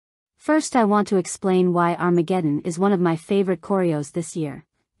First I want to explain why Armageddon is one of my favorite choreos this year,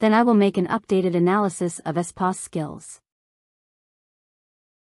 then I will make an updated analysis of AESPA's skills.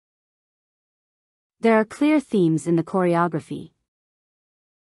 There are clear themes in the choreography.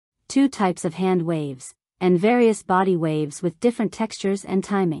 2 types of hand waves, and various body waves with different textures and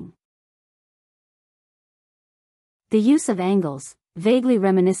timing. The use of angles, vaguely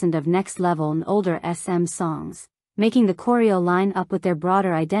reminiscent of Next Level and older SM songs, making the choreo line up with their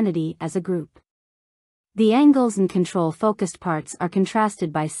broader identity as a group. The angles and control-focused parts are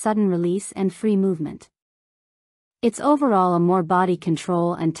contrasted by sudden release and free movement. It's overall a more body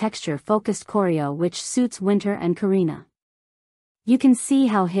control and texture-focused choreo which suits Winter and Karina. You can see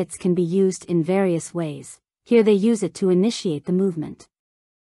how hits can be used in various ways. Here they use it to initiate the movement.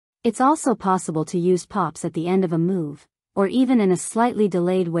 It's also possible to use pops at the end of a move, or even in a slightly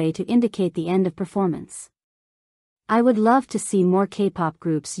delayed way to indicate the end of performance. I would love to see more K-pop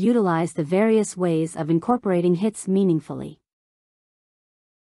groups utilize the various ways of incorporating hits meaningfully.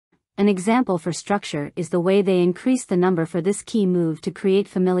 An example for structure is the way they increase the number for this key move to create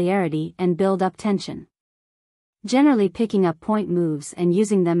familiarity and build up tension. Generally picking up point moves and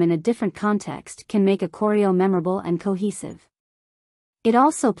using them in a different context can make a choreo memorable and cohesive. It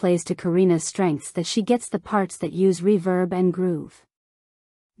also plays to Karina's strengths that she gets the parts that use reverb and groove.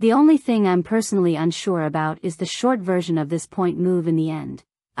 The only thing I'm personally unsure about is the short version of this point move in the end.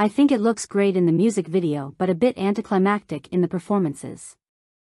 I think it looks great in the music video but a bit anticlimactic in the performances.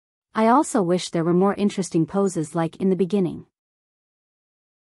 I also wish there were more interesting poses like in the beginning.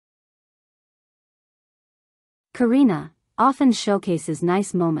 Karina often showcases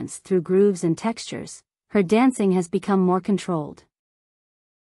nice moments through grooves and textures. Her dancing has become more controlled.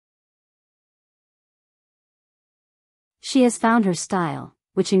 She has found her style,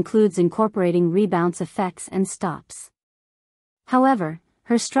 which includes incorporating rebounce effects and stops. However,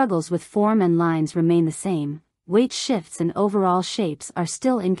 her struggles with form and lines remain the same. Weight shifts and overall shapes are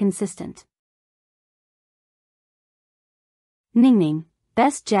still inconsistent. Ningning,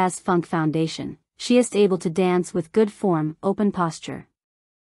 best jazz funk foundation. She is able to dance with good form, open posture.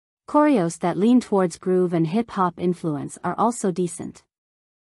 Choreos that lean towards groove and hip-hop influence are also decent.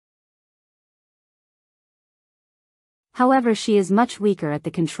 However, she is much weaker at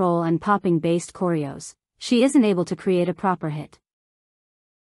the control and popping-based choreos. She isn't able to create a proper hit.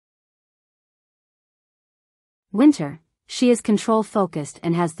 Winter, she is control-focused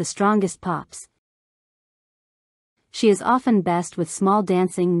and has the strongest pops. She is often best with small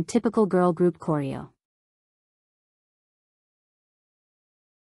dancing, typical girl group choreo.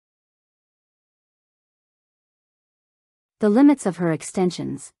 The limits of her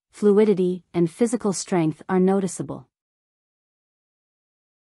extensions, fluidity, and physical strength are noticeable.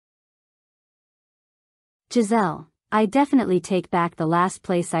 Giselle, I definitely take back the last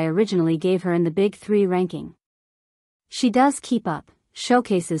place I originally gave her in the Big 3 ranking. She does keep up,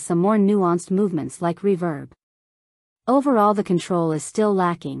 showcases some more nuanced movements like reverb. Overall the control is still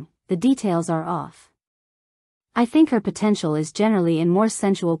lacking, the details are off. I think her potential is generally in more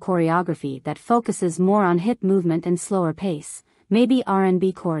sensual choreography that focuses more on hip movement and slower pace, maybe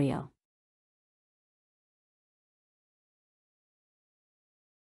R&B choreo.